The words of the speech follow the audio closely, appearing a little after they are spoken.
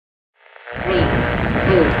3, 2, 1.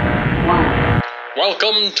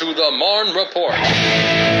 Welcome to the Marne Report.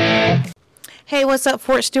 Hey, what's up,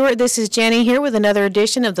 Fort Stewart? This is Jenny here with another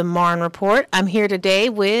edition of the Marne Report. I'm here today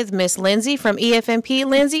with Miss Lindsey from EFMP.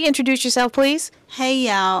 Lindsey, introduce yourself, please. Hey,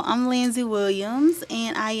 y'all. I'm Lindsey Williams,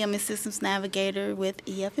 and I am a systems navigator with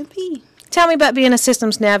EFMP. Tell me about being a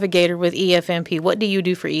systems navigator with EFMP. What do you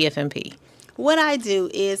do for EFMP? What I do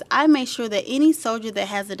is I make sure that any soldier that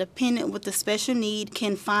has a dependent with a special need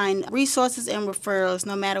can find resources and referrals,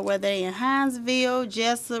 no matter whether they're in Hinesville,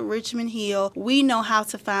 Jessup, Richmond Hill. We know how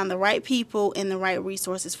to find the right people and the right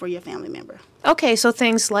resources for your family member. Okay, so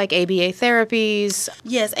things like ABA therapies.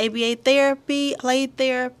 Yes, ABA therapy, play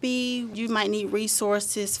therapy. You might need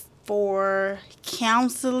resources for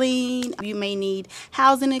counseling. You may need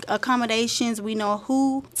housing accommodations. We know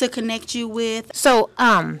who to connect you with. So,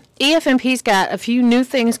 EFMP's got a few new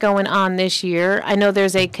things going on this year. I know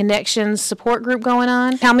there's a Connections support group going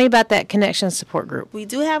on. Tell me about that Connections support group. We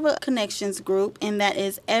do have a Connections group, and that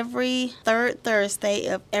is every third Thursday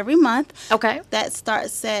of every month. Okay. That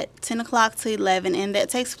starts at 10 o'clock to 11, and that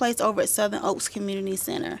takes place over at Southern Oaks Community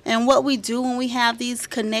Center. And what we do when we have these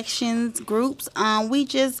Connections groups, we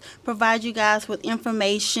just provide you guys with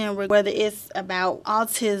information, whether it's about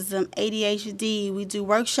autism, ADHD. We do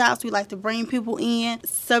workshops. We like to bring people in.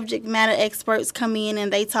 Subject matter experts come in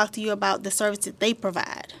and they talk to you about the service that they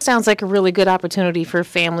provide. Sounds like a really good opportunity for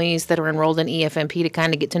families that are enrolled in EFMP to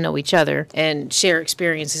kind of get to know each other and share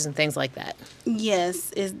experiences and things like that.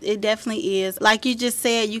 Yes, it definitely is. Like you just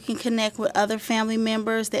said, you can connect with other family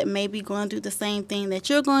members that may be going through the same thing that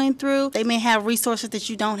you're going through. They may have resources that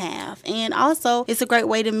you don't have. And also, it's a great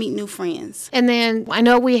way to meet new friends. And then I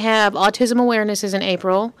know we have Autism Awareness is in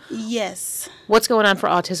April. Yes. What's going on for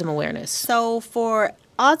Autism Awareness? So for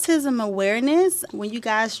Autism Awareness, when you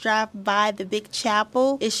guys drive by the big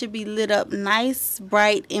chapel, it should be lit up nice,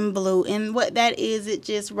 bright, and blue. And what that is, it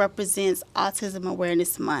just represents Autism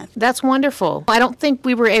Awareness Month. That's wonderful. I don't think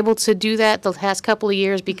we were able to do that the past couple of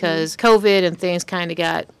years because COVID and things kind of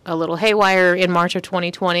got a little haywire in March of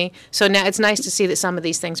 2020. So now it's nice to see that some of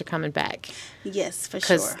these things are coming back. Yes, for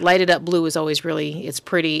sure. Because lighted up blue is always it's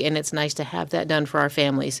pretty, and it's nice to have that done for our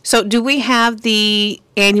families. So do we have the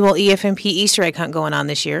annual EFMP Easter egg hunt going on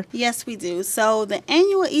this year? Yes, we do. So the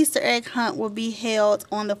annual Easter egg hunt will be held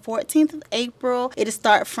on the 14th of April. It'll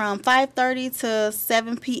start from 5:30 to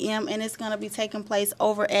 7 p.m. and it's going to be taking place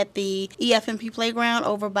over at the EFMP playground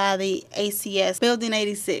over by the ACS, Building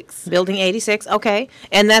 86. Building 86, okay.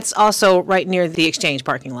 And that's also right near the Exchange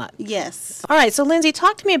parking lot. Yes. All right, so Lindsey,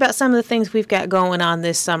 talk to me about some of the things we've got going on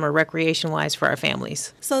this summer, recreation-wise, for our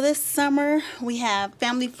families. So this summer, we have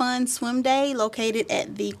Family Fun Swim Day located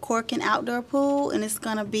at the Corkin Outdoor Pool, and it's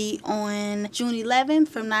going to be on June 11th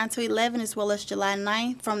from 9 to 11, as well as July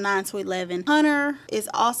 9th from 9 to 11. Hunter is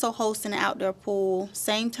also hosting an outdoor pool,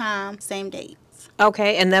 same time, same date.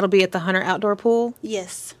 Okay, and that'll be at the Hunter Outdoor Pool?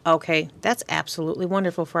 Yes. Okay, that's absolutely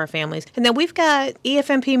wonderful for our families. And then we've got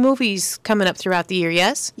EFMP movies coming up throughout the year,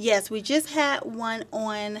 yes? Yes, we just had one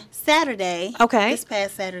on Saturday. Okay. This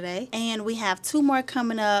past Saturday. And we have two more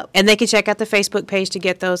coming up. And they can check out the Facebook page to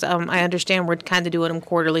get those. I understand we're kind of doing them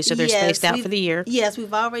quarterly, so they're spaced out for the year. Yes,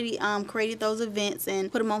 we've already created those events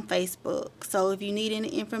and put them on Facebook. So if you need any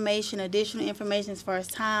information, additional information as far as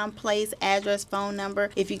time, place, address, phone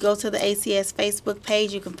number, if you go to the ACS Facebook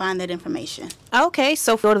page, you can find that information. Okay,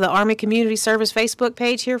 so go to the Army Community Service Facebook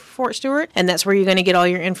page here for Fort Stewart, and that's where you're going to get all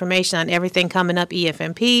your information on everything coming up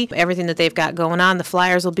EFMP, everything that they've got going on. The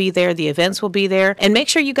flyers will be there, the events will be there, and make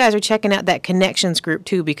sure you guys are checking out that Connections group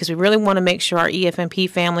too, because we really want to make sure our EFMP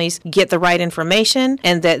families get the right information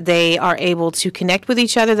and that they are able to connect with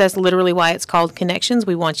each other. That's literally why it's called Connections.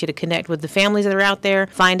 We want you to connect with the families that are out there,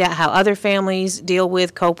 find out how other families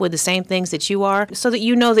cope with the same things that you are, so that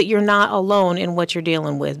you know that you're not alone in what you're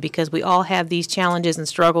dealing with, because we all have these challenges and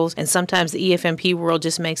struggles, and sometimes the EFMP world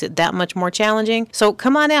just makes it that much more challenging. So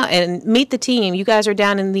come on out and meet the team. You guys are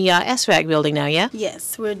down in the SVAC building now, yeah?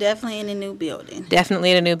 Yes, we're definitely in a new building.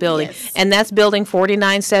 Definitely in a new building. Yes. And that's building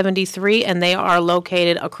 4973, and they are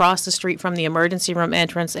located across the street from the emergency room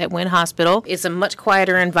entrance at Wynn Hospital. It's a much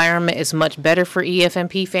quieter environment. It's much better for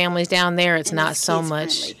EFMP families down there. It's not so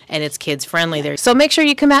much, and it's kids friendly there. So make sure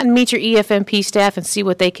you come out and meet your EFMP staff and see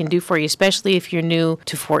what they can do for you, especially if you're new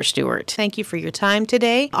to Fort Stewart. Thank you for your time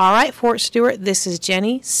today. All right, Fort Stewart, this is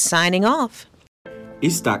Jenny signing off.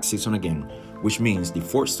 It's tax season again, which means the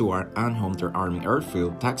Fort Stewart and Hunter Army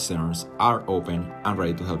Airfield tax centers are open and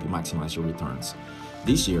ready to help you maximize your returns.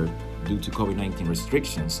 This year, due to COVID-19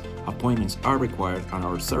 restrictions, appointments are required and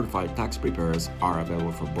our certified tax preparers are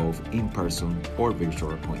available for both in-person or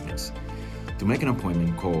virtual appointments. To make an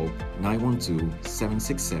appointment, call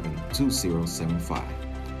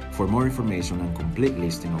 912-767-2075. For more information and complete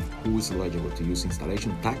listing of who is eligible to use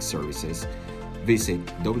installation tax services, visit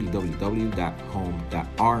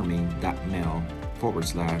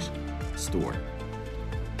www.home.army.mil/store.